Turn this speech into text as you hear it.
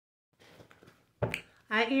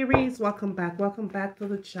Hi Aries, welcome back to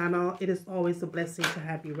the channel. It is always a blessing to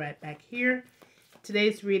have you right back here.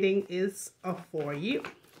 Today's reading is for you.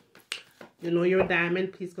 You know you're a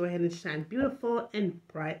diamond. Please go ahead and shine beautiful and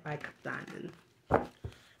bright like a diamond.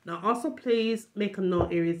 Now also please make a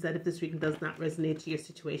note, Aries, that if this reading does not resonate to your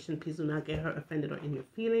situation, please do not get hurt, offended, or in your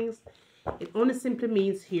feelings. It only simply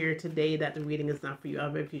means here today that the reading is not for you.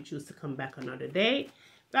 However, if you choose to come back another day,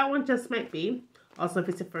 that one just might be. Also, if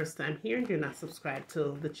it's your first time here and you're not subscribed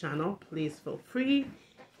to the channel, please feel free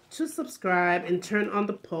to subscribe and turn on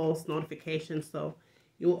the post notifications so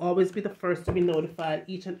you will always be the first to be notified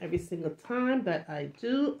each and every single time that I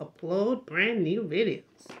do upload brand new videos.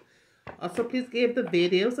 Also, please give the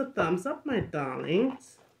videos a thumbs up, my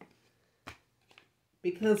darlings,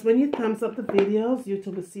 because when you thumbs up the videos,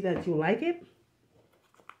 YouTube will see that you like it.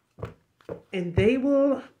 And they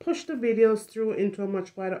will push the videos through into a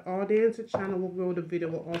much wider audience. The channel will grow. The video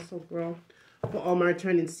will also grow. For all my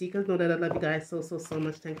returning seekers, know that I love you guys so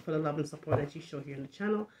much. Thank you for the love and support that you show here in the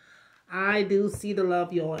channel. I do see the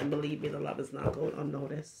love, y'all, and believe me, the love is not going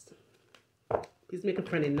unnoticed. Please make a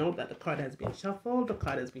friendly note that the card has been shuffled. The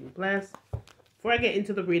card has been blessed. Before I get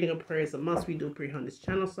into the reading of prayer, is a must we do prayer on this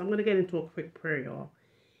channel. So I'm going to get into a quick prayer, y'all.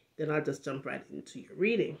 Then I'll just jump right into your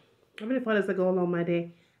reading. Heavenly Father, as I go along my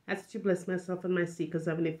day, ask that you bless myself and my seekers.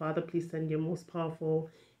 Heavenly Father, please send your most powerful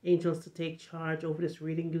angels to take charge over this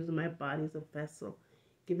reading, using my body as a vessel,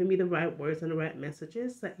 giving me the right words and the right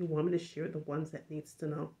messages that you want me to share, the ones that needs to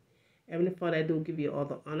know. Heavenly Father, I do give you all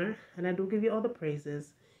the honor and I do give you all the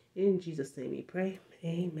praises. In Jesus' name we pray.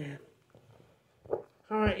 Amen. All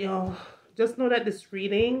right, y'all. Just know that this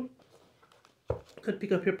reading could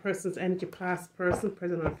pick up your person's energy, past, person,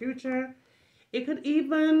 present, or future. It could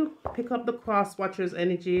even pick up the cross watchers'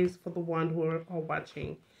 energies for the one who are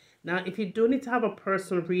watching. Now, if you do need to have a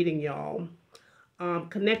personal reading, y'all,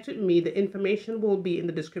 connect with me. The information will be in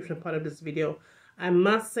the description part of this video. I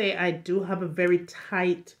must say I do have a very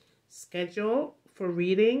tight schedule for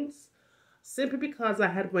readings, simply because I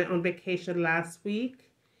had went on vacation last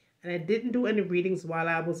week and I didn't do any readings while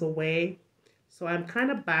I was away. So I'm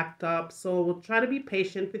kind of backed up. So we'll try to be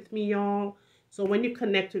patient with me, y'all. So when you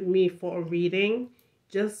connect with me for a reading,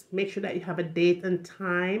 just make sure that you have a date and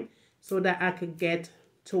time so that I could get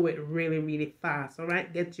to it really fast. All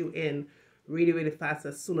right, get you in really fast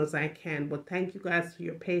as soon as I can. But thank you guys for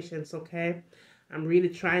your patience. Okay, I'm really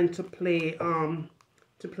trying to play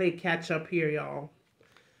catch up here, y'all.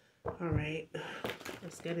 All right,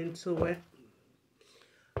 let's get into it.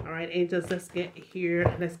 All right, angels, let's get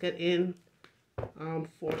here. Let's get in.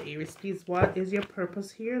 For Aries, please, what is your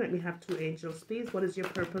purpose here? Let me have two angels, please. What is your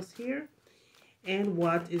purpose here? And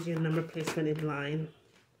what is your number placement in line?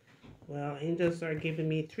 Well, angels are giving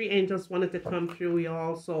me three angels wanted to come through,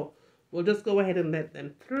 y'all. So we'll just go ahead and let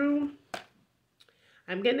them through.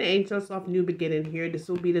 I'm getting the angels of new beginning here. This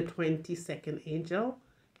will be the 22nd angel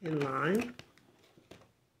in line.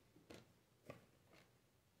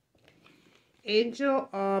 Angel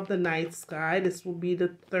of the night sky. This will be the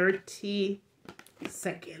 32nd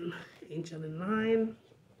angel in line,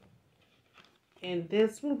 and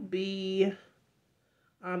this will be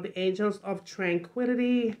the angels of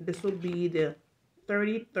tranquility. This will be the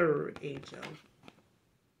 33rd angel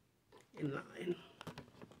in line.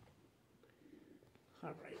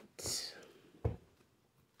 All right.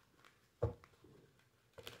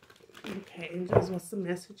 Okay, angels, what's the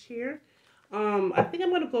message here? I think I'm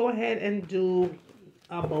going to go ahead and do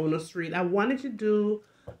a bonus read. I wanted to do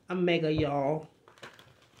a mega, y'all,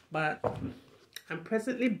 but I'm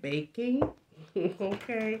presently baking.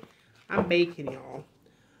 Okay, I'm baking, y'all.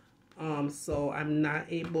 So I'm not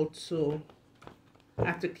able to. I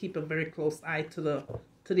have to keep a very close eye to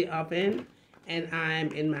the oven, and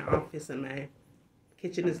I'm in my office, and my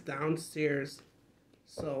kitchen is downstairs.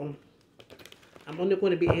 So I'm only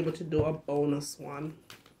going to be able to do a bonus one.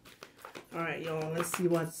 All right, y'all. Let's see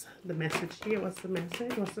what's the message here. What's the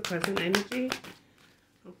message? What's the present energy?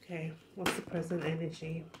 Okay, what's the present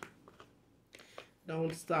energy?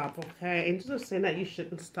 Don't stop, okay? Angels are saying that you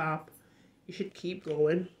shouldn't stop. You should keep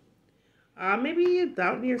going. Maybe you're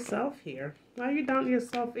doubting yourself here. Why are you doubting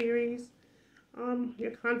yourself, Aries?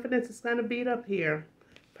 Your confidence is kind of beat up here.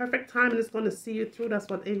 Perfect timing is going to see you through. That's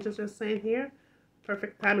what angels are saying here.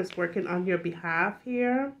 Perfect time is working on your behalf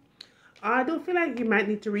here. I do feel like you might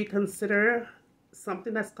need to reconsider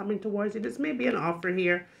something that's coming towards you. This may be an offer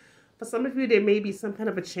here. For some of you, there may be some kind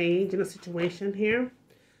of a change in a situation here.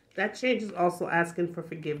 That change is also asking for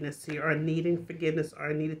forgiveness here, or needing forgiveness,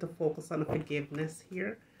 or needed to focus on forgiveness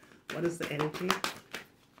here. What is the energy?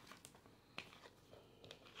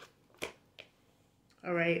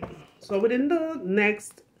 All right. So within the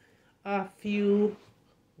next few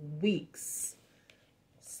weeks,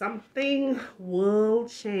 something will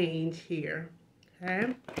change here,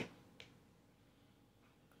 okay?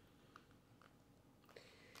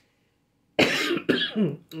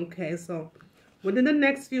 Okay, so within the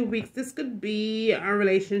next few weeks, this could be a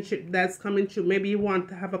relationship that's coming true. Maybe you want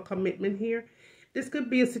to have a commitment here. This could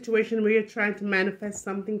be a situation where you're trying to manifest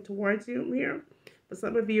something towards you here. For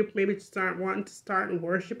some of you, maybe wanting to start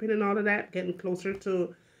worshiping and all of that, getting closer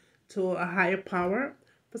to a higher power.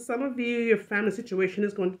 For some of you, your family situation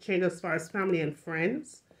is going to change as far as family and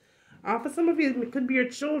friends. For some of you, it could be your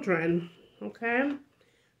children, okay?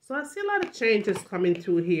 So I see a lot of changes coming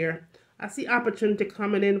through here. I see opportunity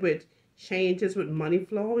coming in with changes with money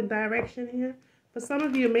flow in direction here. For some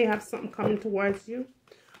of you, may have something coming towards you.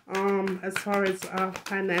 As far as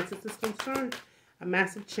finances is concerned, a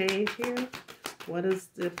massive change here. What is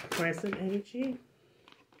the present energy?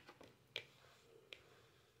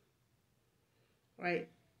 Right.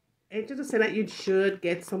 Angels are saying that you should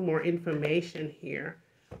get some more information here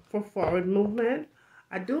for forward movement.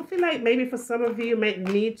 I do feel like maybe for some of you, you might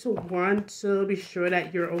need to want to be sure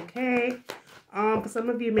that you're okay. For some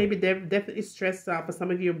of you, maybe they're definitely stressed out. For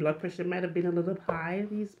some of you, your blood pressure might have been a little high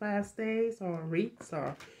these past days or weeks,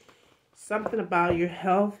 or something about your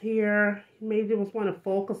health here. Maybe you just want to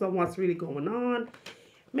focus on what's really going on.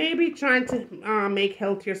 Maybe trying to make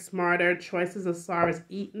healthier, smarter choices as far as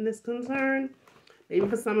eating is concerned. Maybe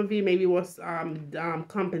for some of you, maybe was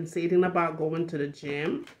compensating about going to the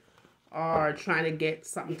gym, or trying to get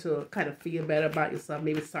something to kind of feel better about yourself.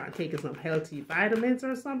 Maybe start taking some healthy vitamins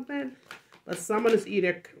or something. But someone is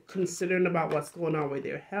either considering about what's going on with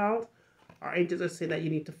their health, or angels are saying that you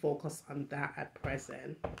need to focus on that at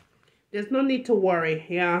present. There's no need to worry.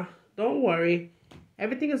 Yeah, don't worry.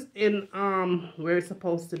 Everything is in where it's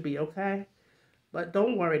supposed to be, okay? But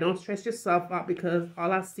don't worry. Don't stress yourself out, because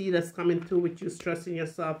all I see that's coming through with you stressing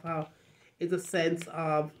yourself out is a sense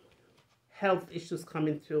of health issues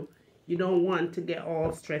coming through. You don't want to get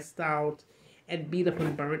all stressed out and beat up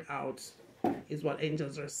and burnt out, is what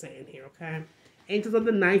angels are saying here, okay? Angels of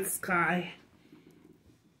the night sky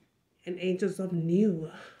and angels of new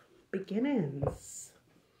beginnings.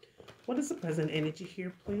 What is the present energy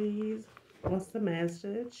here, please? What's the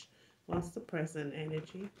message? What's the present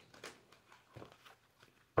energy?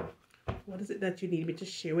 What is it that you need me to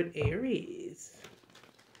share with Aries?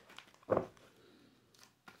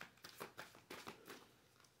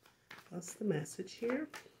 What's the message here?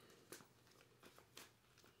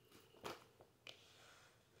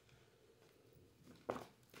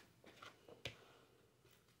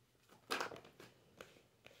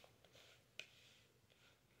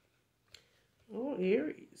 Oh,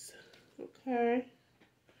 Aries. Okay.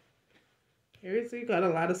 Aries, you got a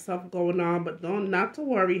lot of stuff going on, but not to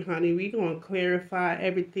worry, honey. We're going to clarify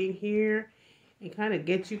everything here and kind of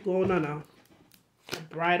get you going on a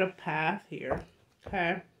brighter path here.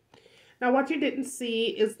 Okay. Now, what you didn't see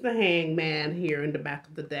is the hangman here in the back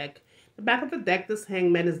of the deck. The back of the deck, this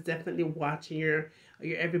hangman is definitely watching your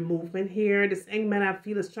every movement here. This hangman, I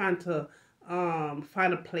feel, is trying to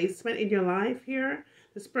find a placement in your life here.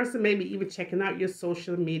 This person may be even checking out your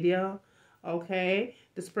social media, okay?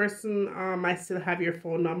 This person might still have your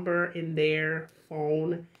phone number in their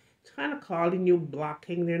phone. It's kind of calling you,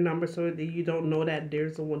 blocking their number so that you don't know that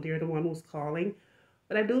they're the one who's calling.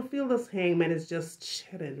 But I do feel this hangman is just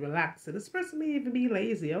chilling, relaxing. This person may even be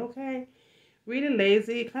lazy, okay? Really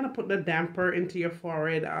lazy, kind of putting a damper into your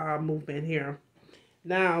forward movement here.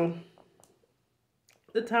 Now,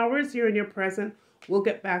 the tower is here in your present. We'll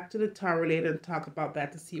get back to the tower later and talk about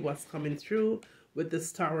that to see what's coming through with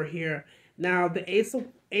this tower here. Now, the Ace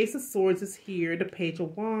of Swords is here, the Page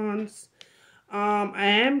of Wands. I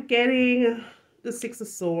am getting the Six of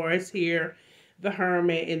Swords here, the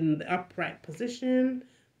Hermit in the upright position,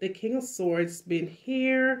 the King of Swords been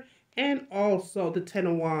here, and also the Ten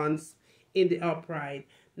of Wands in the upright.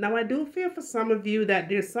 Now, I do feel for some of you that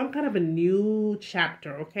there's some kind of a new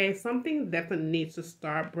chapter, okay? Something definitely needs to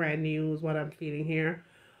start, brand new is what I'm feeling here.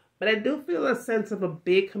 But I do feel a sense of a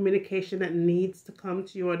big communication that needs to come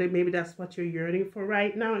to you, or that maybe that's what you're yearning for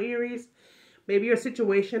right now, Aries. Maybe your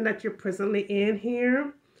situation that you're presently in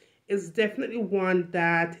here is definitely one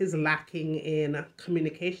that is lacking in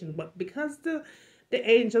communication. But because the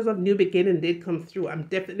angels of new beginning did come through, I'm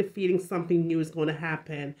definitely feeling something new is going to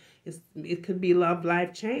happen. It could be love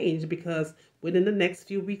life change, because within the next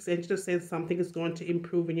few weeks, angels are saying something is going to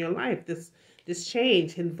improve in your life. This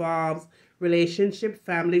change involves relationship,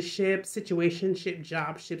 family ship, situationship,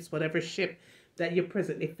 job ships, whatever ship that you're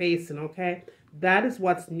presently facing, okay? That is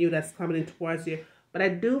what's new that's coming in towards you. But I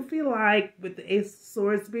do feel like with the Ace of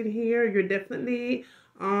Swords being here, you're definitely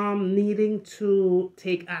needing to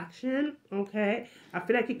take action. Okay, I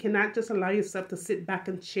feel like you cannot just allow yourself to sit back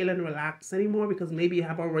and chill and relax anymore, because maybe you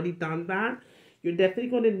have already done that. You're definitely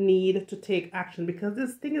going to need to take action, because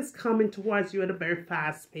this thing is coming towards you at a very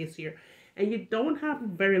fast pace here, and you don't have a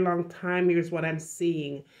very long time. Here's what I'm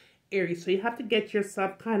seeing, Aries. So you have to get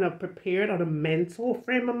yourself kind of prepared on a mental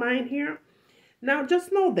frame of mind here. Now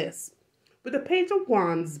just know this. With the Page of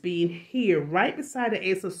Wands being here right beside the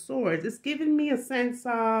Ace of Swords, it's giving me a sense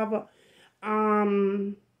of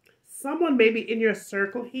someone maybe in your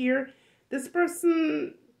circle here. This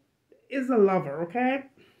person is a lover, okay?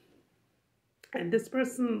 And this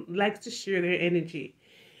person likes to share their energy.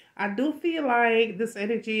 I do feel like this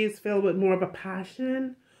energy is filled with more of a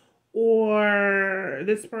passion, or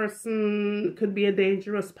this person could be a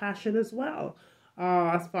dangerous passion as well,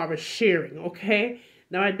 as far as sharing, okay?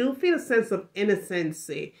 Now, I do feel a sense of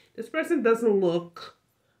innocency. This person doesn't look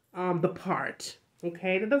the part,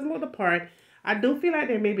 okay? It doesn't look the part. I do feel like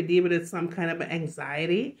they may be dealing with some kind of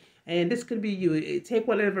anxiety, and this could be you. Take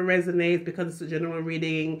whatever resonates, because it's a general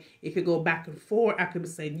reading. If you go back and forth, I could be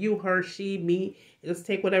saying you, her, she, me. Just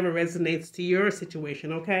take whatever resonates to your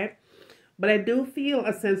situation, okay? But I do feel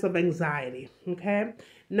a sense of anxiety, okay?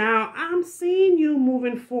 Now, I'm seeing you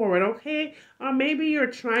moving forward, okay? Or maybe you're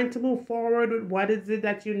trying to move forward with what is it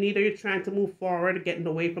that you need, or you're trying to move forward, getting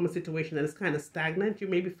away from a situation that is kind of stagnant. You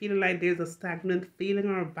may be feeling like there's a stagnant feeling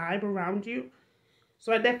or a vibe around you.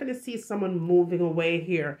 So I definitely see someone moving away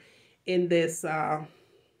here in this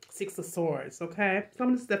Six of Swords, okay?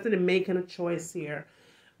 Someone's definitely making a choice here,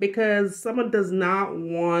 because someone does not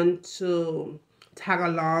want to tag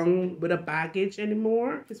along with a baggage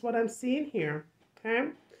anymore, is what I'm seeing here, okay?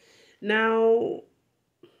 Now,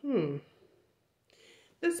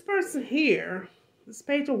 this person here, this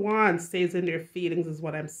Page of Wands stays in their feelings, is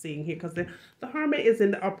what I'm seeing here, because the Hermit is in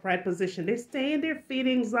the upright position. They stay in their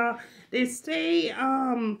feelings. They stay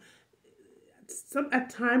at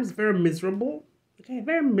times very miserable. Okay,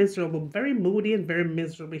 very miserable, very moody and very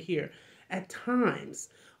miserable here at times.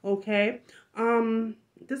 Okay,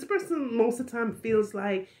 this person most of the time feels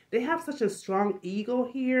like they have such a strong ego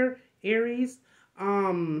here, Aries.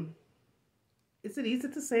 Is it easy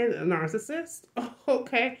to say a narcissist?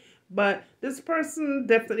 Okay, but this person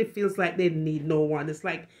definitely feels like they need no one. It's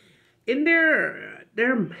like in their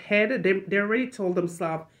head, they already told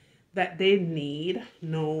themselves that they need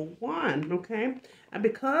no one, okay? And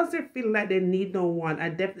because they feel like they need no one, I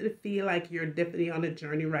definitely feel like you're definitely on a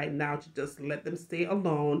journey right now to just let them stay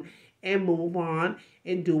alone and move on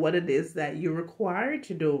and do what it is that you're required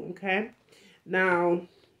to do, okay? Now,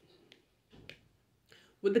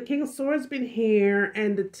 with the King of Swords being here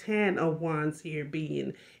and the 10 of Wands here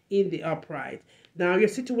being in the upright. Now, your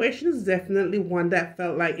situation is definitely one that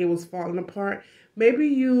felt like it was falling apart. Maybe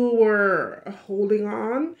you were holding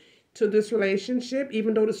on to this relationship,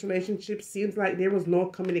 even though this relationship seems like there was no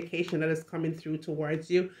communication that is coming through towards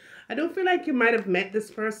you. I don't feel like you might have met this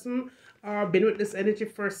person or been with this energy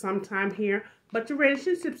for some time here, but your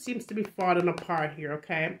relationship seems to be falling apart here,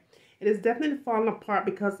 okay? It is definitely falling apart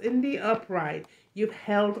because in the upright, you've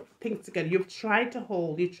held things together. You've tried to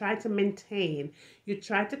hold. You tried to maintain. You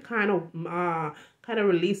tried to kind of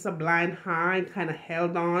release a blind high and kind of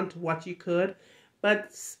held on to what you could.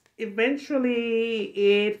 But eventually,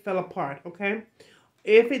 it fell apart, okay?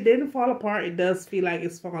 If it didn't fall apart, it does feel like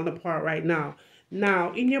it's falling apart right now.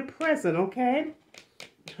 Now, in your present, okay?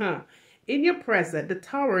 In your present, the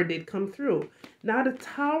Tower did come through. Now, the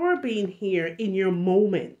Tower being here in your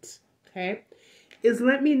moment, okay, is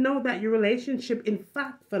let me know that your relationship, in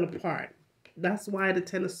fact, fell apart. That's why the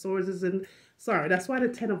 10 of Swords is in, that's why the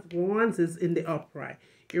 10 of Wands is in the upright.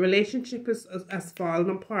 Your relationship has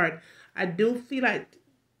fallen apart. I do feel like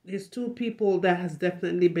there's two people that has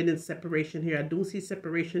definitely been in separation here. I do see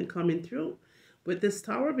separation coming through with this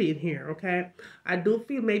Tower being here, okay? I do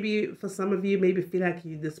feel maybe for some of you, maybe feel like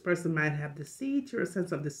this person might have deceit or a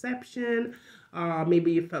sense of deception.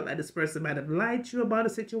 Maybe you felt like this person might have lied to you about a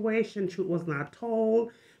situation. Truth was not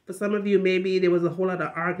told. For some of you, maybe there was a whole lot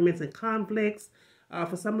of arguments and conflicts.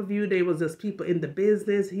 For some of you, there was just people in the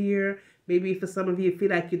business here. Maybe for some of you, feel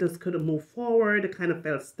like you just couldn't move forward. It kind of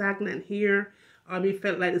felt stagnant here. You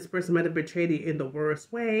felt like this person might have betrayed you in the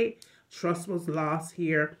worst way. Trust was lost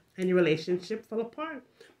here, and your relationship fell apart.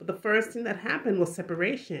 But the first thing that happened was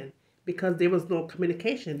separation, because there was no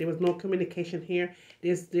communication. There was no communication here.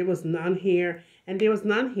 There was none here, and there was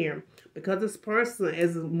none here. Because this person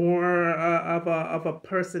is more of a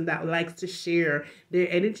person that likes to share their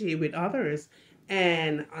energy with others.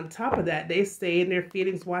 And on top of that, they stay in their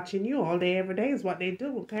feelings watching you all day, every day is what they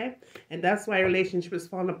do, okay? And that's why relationship is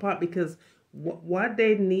falling apart, because what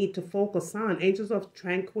they need to focus on. Angels of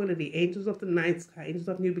tranquility, angels of the night sky, angels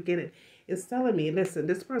of new beginning. It's telling me, listen,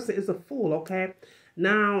 this person is a fool, okay?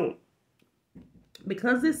 Now,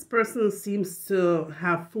 because this person seems to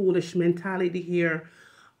have foolish mentality here,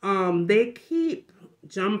 they keep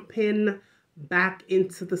jumping back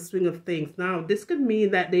into the swing of things. Now, this could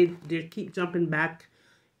mean that they keep jumping back.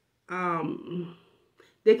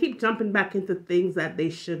 They keep jumping back into things that they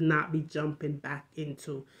should not be jumping back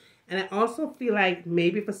into. And I also feel like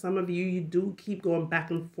maybe for some of you, you do keep going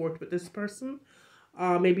back and forth with this person.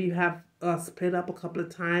 Maybe you have split up a couple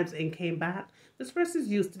of times and came back. This person is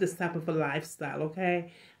used to this type of a lifestyle,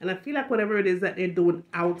 okay? And I feel like whatever it is that they're doing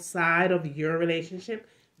outside of your relationship,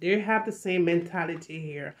 they have the same mentality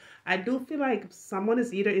here. I do feel like someone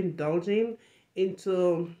is either indulging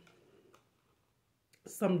into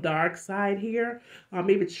some dark side here, or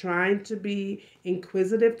maybe trying to be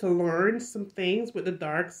inquisitive to learn some things with the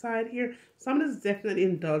dark side here. Someone is definitely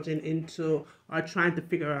indulging into or trying to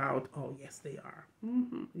figure out. Oh, yes, they are.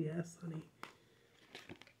 Yes, honey.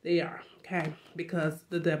 They are, okay? Because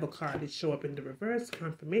the devil card did show up in the reverse.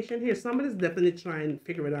 Confirmation here. Somebody's definitely trying to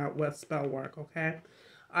figure it out what spell work, okay?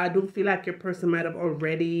 I do feel like your person might have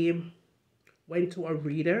already went to a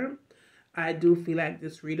reader. I do feel like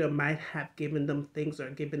this reader might have given them things or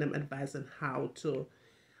given them advice on how to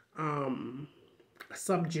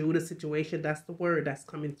subdue the situation. That's the word that's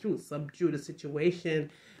coming through. Subdue the situation.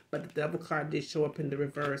 But the devil card did show up in the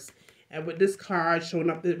reverse. And with this card showing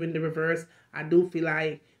up in the reverse, I do feel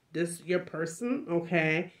like your person,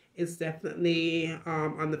 okay, is definitely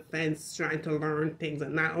on the fence trying to learn things.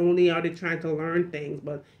 And not only are they trying to learn things,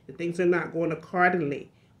 but the things are not going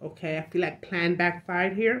accordingly. Okay, I feel like plan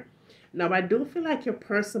backfired here. Now, I do feel like your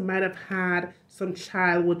person might have had some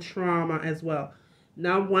childhood trauma as well.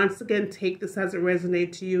 Now, once again, take this as it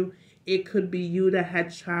resonates to you. It could be you that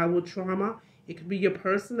had childhood trauma. It could be your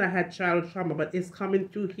person that had childhood trauma, but it's coming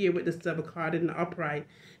through here with this devil card in the upright.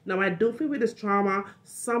 Now, I do feel with this trauma,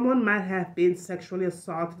 someone might have been sexually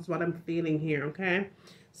assaulted is what I'm feeling here, okay?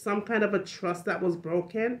 Some kind of a trust that was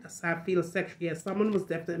broken. So I feel sexually. Yeah, someone was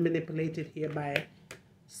definitely manipulated here by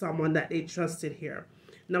someone that they trusted here.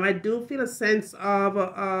 Now, I do feel a sense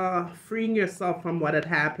of freeing yourself from what had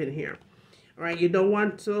happened here. All right, you don't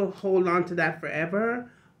want to hold on to that forever.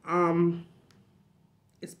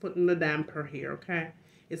 It's putting a damper here, okay?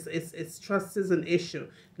 It's trust is an issue.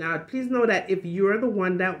 Now, please know that if you're the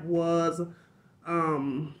one that was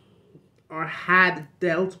or had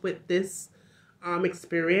dealt with this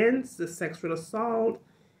experience, the sexual assault,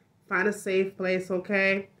 find a safe place,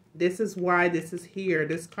 okay? This is why this is here.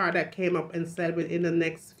 This card that came up and said within the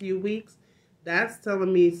next few weeks, that's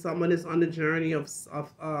telling me someone is on the journey of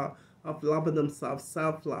loving themselves,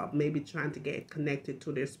 self-love, maybe trying to get connected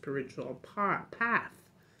to their spiritual path,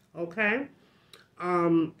 okay?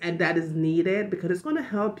 And that is needed because it's going to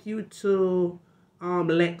help you to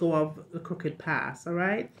let go of the crooked past, all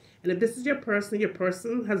right? And if this is your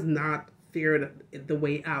person has not figured the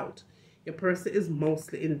way out. Your person is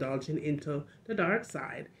mostly indulging into the dark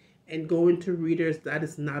side and going to readers that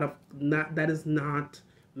is not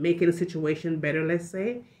making the situation better, let's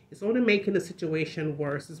say. It's only making the situation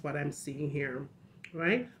worse is what I'm seeing here,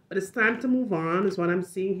 right? But it's time to move on is what I'm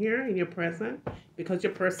seeing here in your present because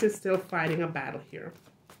your person is still fighting a battle here.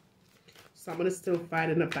 Someone is still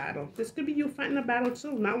fighting a battle. This could be you fighting a battle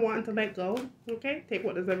too, not wanting to let go, okay? Take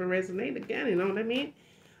what does ever resonate again, you know what I mean?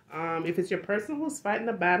 If it's your person who's fighting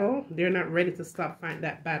the battle, they're not ready to stop fighting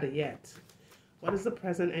that battle yet. What is the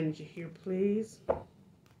present energy here, please?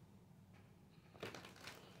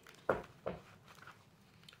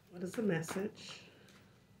 What is the message?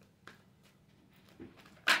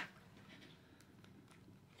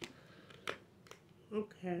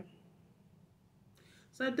 Okay.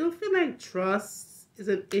 So I do feel like trust is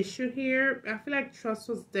an issue here. I feel like trust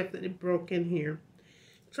was definitely broken here.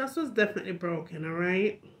 Trust was definitely broken, all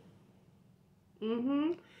right?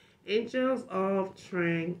 Angels of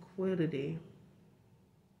tranquility.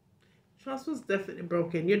 Trust was definitely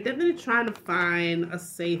broken. You're definitely trying to find a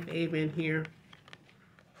safe haven here.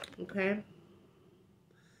 Okay?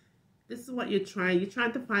 This is what you're trying. You're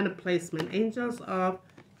trying to find a placement. Angels of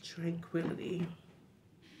tranquility.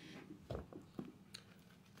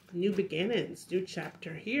 New beginnings. New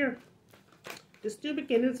chapter here. This new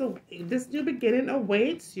beginning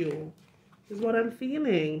awaits you. Is what I'm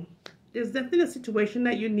feeling. There's definitely a situation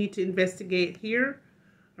that you need to investigate here.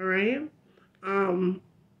 All right?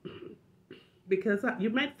 Because you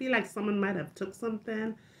might feel like someone might have took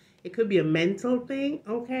something. It could be a mental thing,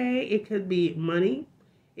 okay? It could be money.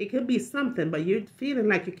 It could be something, but you're feeling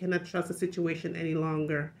like you cannot trust the situation any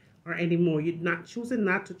longer or anymore. You're not choosing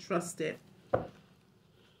not to trust it. Okay.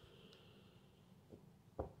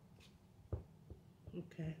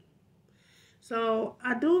 So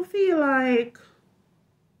I do feel like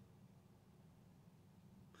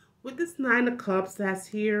with this Nine of Cups that's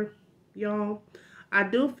here, y'all, I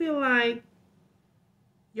do feel like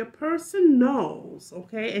your person knows,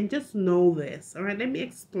 okay? And just know this, all right? Let me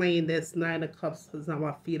explain this Nine of Cups, because how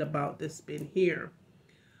I feel about this spin here.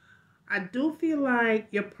 I do feel like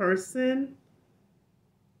your person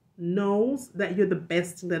knows that you're the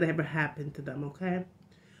best thing that ever happened to them, okay?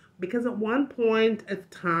 Because at one point of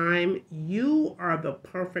time, you are the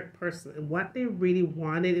perfect person. And what they really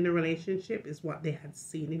wanted in a relationship is what they had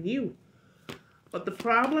seen in you. But the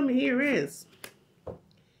problem here is,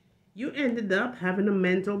 you ended up having a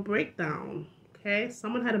mental breakdown, okay?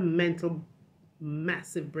 Someone had a mental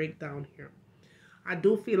massive breakdown here. I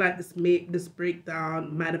do feel like this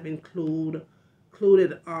breakdown might have included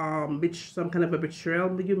some kind of a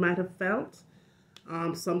betrayal that you might have felt.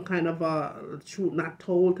 Some kind of a truth not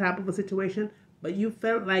told type of a situation, but you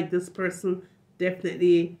felt like this person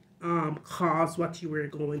definitely caused what you were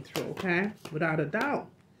going through, okay? Without a doubt.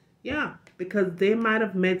 Yeah, because they might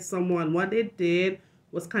have met someone. What they did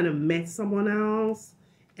was kind of met someone else,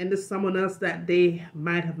 and the someone else that they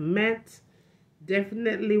might have met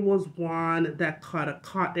definitely was one that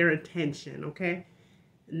caught their attention, okay?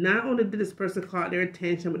 Not only did this person caught their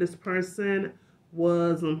attention, but this person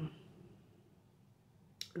was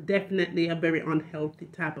definitely a very unhealthy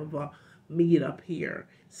type of a meetup here.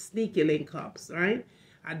 Sneaky link ups, right?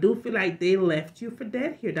 I do feel like they left you for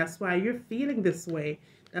dead here. That's why you're feeling this way.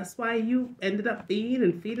 That's why you ended up being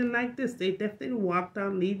and feeling like this. They definitely walked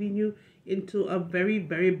out, leaving you into a very,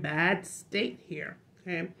 very bad state here,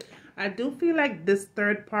 okay? I do feel like this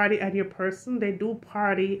third party and your person, they do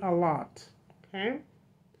party a lot, okay?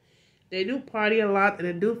 They do party a lot, and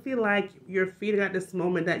I do feel like you're feeling at this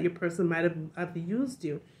moment that your person might have used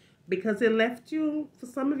you, because they left you, for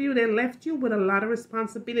some of you, they left you with a lot of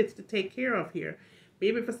responsibility to take care of here.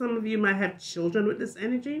 Maybe for some of you might have children with this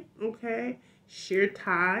energy, okay? Shared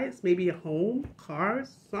ties, maybe a home,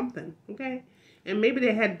 cars, something, okay? And maybe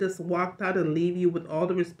they had just walked out and leave you with all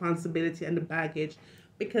the responsibility and the baggage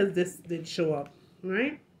because this did show up,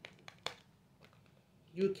 right?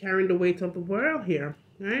 You're carrying the weight of the world here,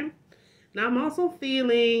 right? Now, I'm also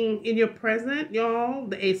feeling in your present, y'all,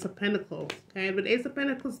 the Ace of Pentacles, okay? But the Ace of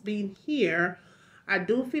Pentacles being here, I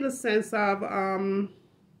do feel a sense of,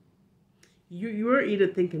 you're either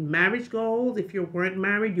thinking marriage goals. If you weren't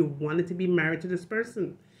married, you wanted to be married to this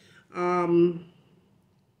person.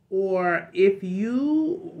 Or if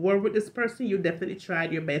you were with this person, you definitely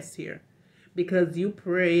tried your best here. Because you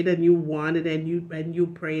prayed and you wanted and you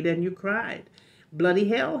prayed and you cried. Bloody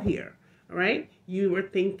hell here. All right, you were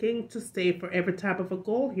thinking to stay for every type of a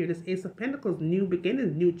goal here. This Ace of Pentacles, new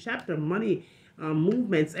beginnings, new chapter, money,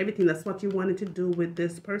 movements, everything. That's what you wanted to do with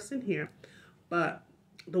this person here. But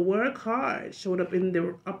the Work card showed up in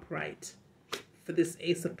the upright for this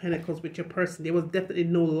Ace of Pentacles with your person. There was definitely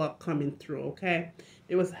no luck coming through, okay?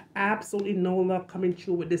 There was absolutely no luck coming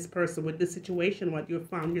through with this person, with this situation, what you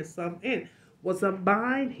found yourself in. Was a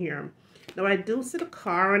bind here. Now, I do see the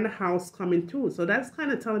car and the house coming through. So that's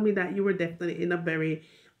kind of telling me that you were definitely in a very,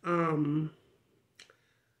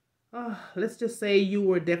 let's just say you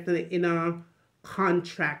were definitely in a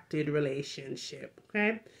contracted relationship,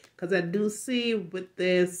 okay? Because I do see with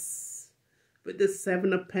this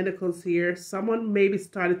Seven of Pentacles here, someone maybe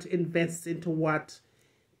started to invest into what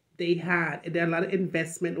they had. And there a lot of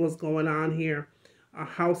investment was going on here. A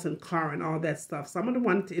house and car and all that stuff. Someone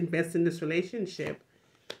wanted to invest in this relationship.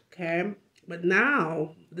 Okay, but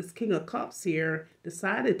now this King of Cups here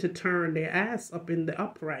decided to turn their ass up in the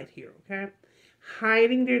upright here. Okay,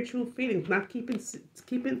 hiding their true feelings, not keeping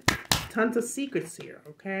tons of secrets here.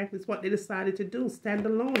 Okay, it's what they decided to do. Stand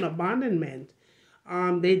alone, abandonment.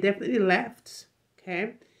 They definitely left.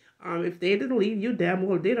 Okay, if they didn't leave, you damn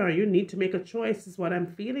well did, or you need to make a choice. Is what I'm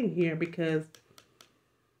feeling here, because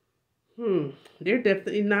they're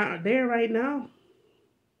definitely not there right now.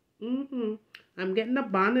 I'm getting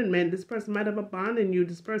abandonment. This person might have abandoned you.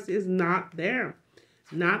 This person is not there.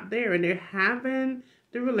 Not there. And they're having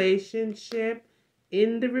the relationship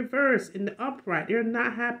in the reverse, in the upright. They're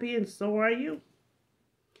not happy, and so are you.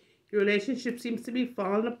 Your relationship seems to be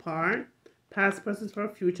falling apart. Past persons for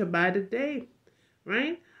future by the day.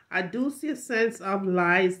 Right? I do see a sense of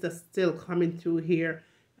lies that's still coming through here.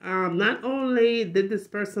 Not only did this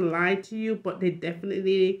person lie to you, but they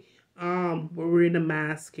definitely were wearing a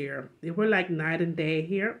mask here. They were like night and day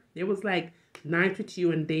here. It was like night with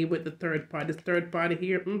you and day with the third party. This third party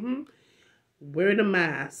here, wearing a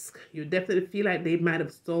mask. You definitely feel like they might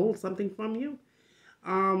have stole something from you.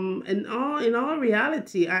 In all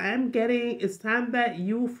reality, I am getting it's time that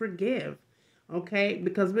you forgive. Okay,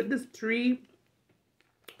 because with this three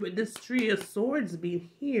of swords being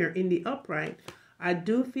here in the upright, I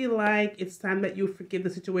do feel like it's time that you forgive the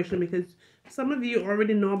situation, because some of you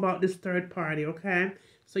already know about this third party, okay?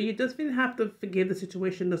 So you just really have to forgive the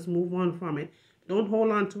situation. Just move on from it. Don't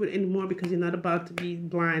hold on to it anymore, because you're not about to be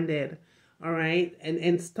blinded, all right?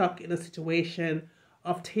 And stuck in a situation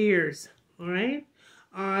of tears, all right?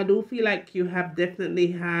 I do feel like you have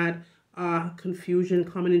definitely had confusion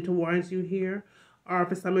coming in towards you here. Or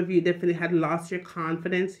for some of you, definitely had lost your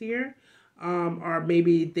confidence here. Or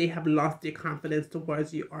maybe they have lost their confidence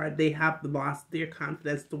towards you, or they have lost their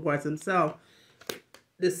confidence towards themselves.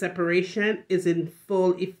 The separation is in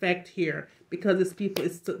full effect here, because this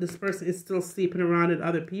person is still sleeping around with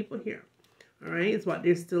other people here. All right, it's what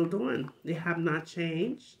they're still doing. They have not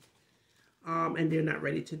changed. And they're not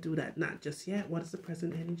ready to do that, not just yet. What is the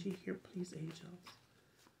present energy here, please, angels?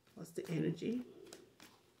 What's the energy?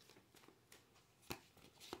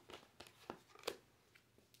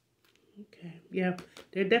 Okay, yeah,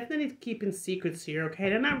 they're definitely keeping secrets here, okay?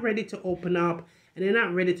 They're not ready to open up, and they're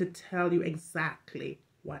not ready to tell you exactly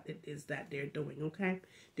what it is that they're doing, okay?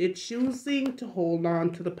 They're choosing to hold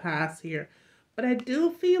on to the past here. But I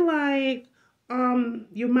do feel like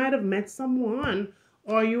you might have met someone,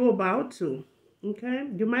 or you're about to, okay?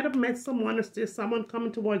 You might have met someone, or there's someone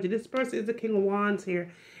coming towards you. This person is the King of Wands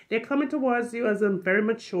here. They're coming towards you as a very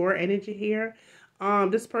mature energy here.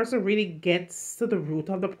 This person really gets to the root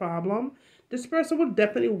of the problem. This person would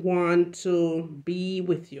definitely want to be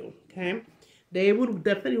with you, okay? They would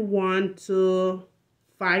definitely want to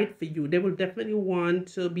fight for you. They will definitely want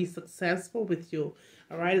to be successful with you,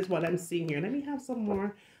 all right, is what I'm seeing here. Let me have some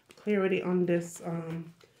more clarity on this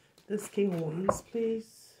this King of Wands,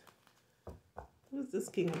 please. Who is this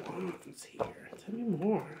King of Wands here? Tell me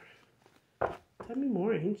more. Tell me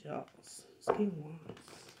more, angels. This King of Wands.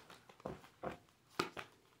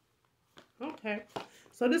 Okay.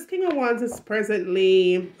 So this King of Wands is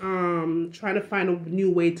presently trying to find a new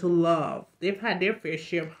way to love. They've had their fair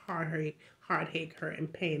share of heartache, hurt,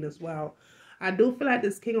 and pain as well. I do feel like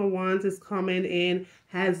this King of Wands is coming in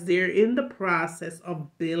as they're in the process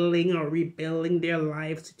of building or rebuilding their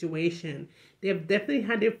life situation. They've definitely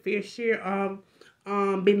had their fair share of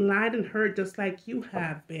been lied and hurt, just like you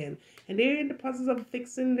have been. And they're in the process of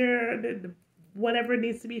fixing their whatever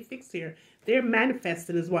needs to be fixed here. They're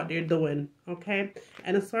manifesting is what they're doing, okay?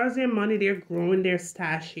 And as far as their money, they're growing their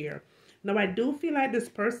stash here. Now, I do feel like this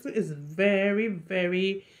person is very,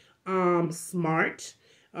 very smart.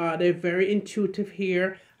 They're very intuitive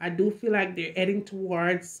here. I do feel like they're heading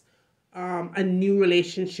towards a new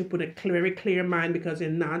relationship with a very clear mind, because they're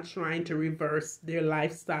not trying to reverse their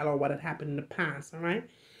lifestyle or what had happened in the past, all right?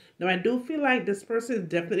 Now, I do feel like this person is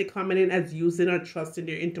definitely coming in as using or trusting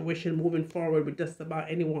their intuition moving forward with just about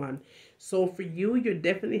anyone. So for you, you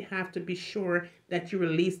definitely have to be sure that you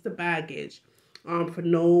release the baggage for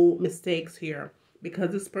no mistakes here,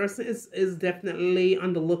 because this person is definitely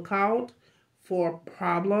on the lookout for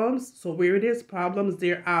problems. So where it is problems,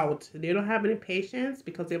 they're out. They don't have any patience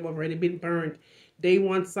because they've already been burned. They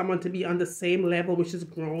want someone to be on the same level, which is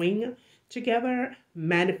growing together,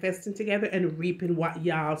 manifesting together, and reaping what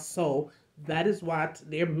y'all sow. That is what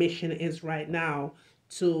their mission is right now,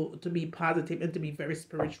 to be positive and to be very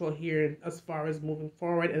spiritual here as far as moving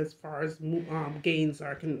forward and as far as gains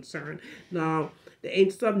are concerned. Now, the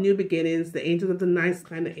angels of new beginnings, the angels of the nice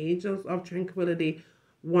kind, the angels of tranquility,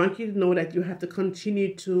 want you to know that you have to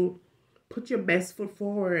continue to put your best foot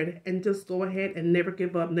forward and just go ahead and never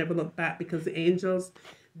give up, never look back, because the angels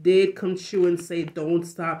did come true and say, don't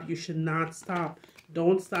stop. You should not stop.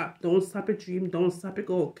 Don't stop. Don't stop your dream. Don't stop your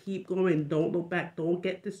goal. Keep going. Don't look back. Don't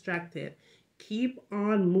get distracted. Keep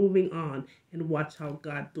on moving on and watch how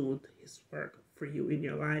God do his work for you in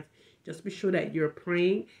your life. Just be sure that you're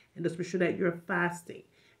praying, and just be sure that you're fasting,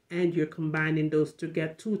 and you're combining those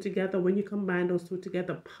two together. When you combine those two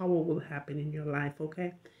together, power will happen in your life,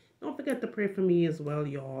 okay? Don't forget to pray for me as well,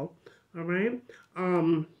 y'all. All right?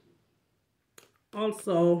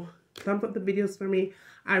 Also, thumbs up the videos for me.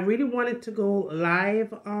 I really wanted to go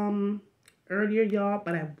live earlier, y'all,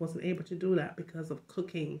 but I wasn't able to do that because of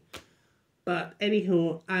cooking. But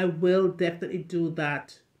anywho, I will definitely do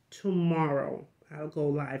that tomorrow. I'll go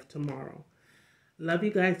live tomorrow. Love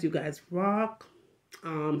you guys. You guys rock.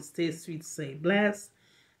 Stay sweet, stay blessed,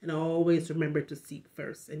 and always remember to seek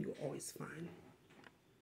first, and you'll always find.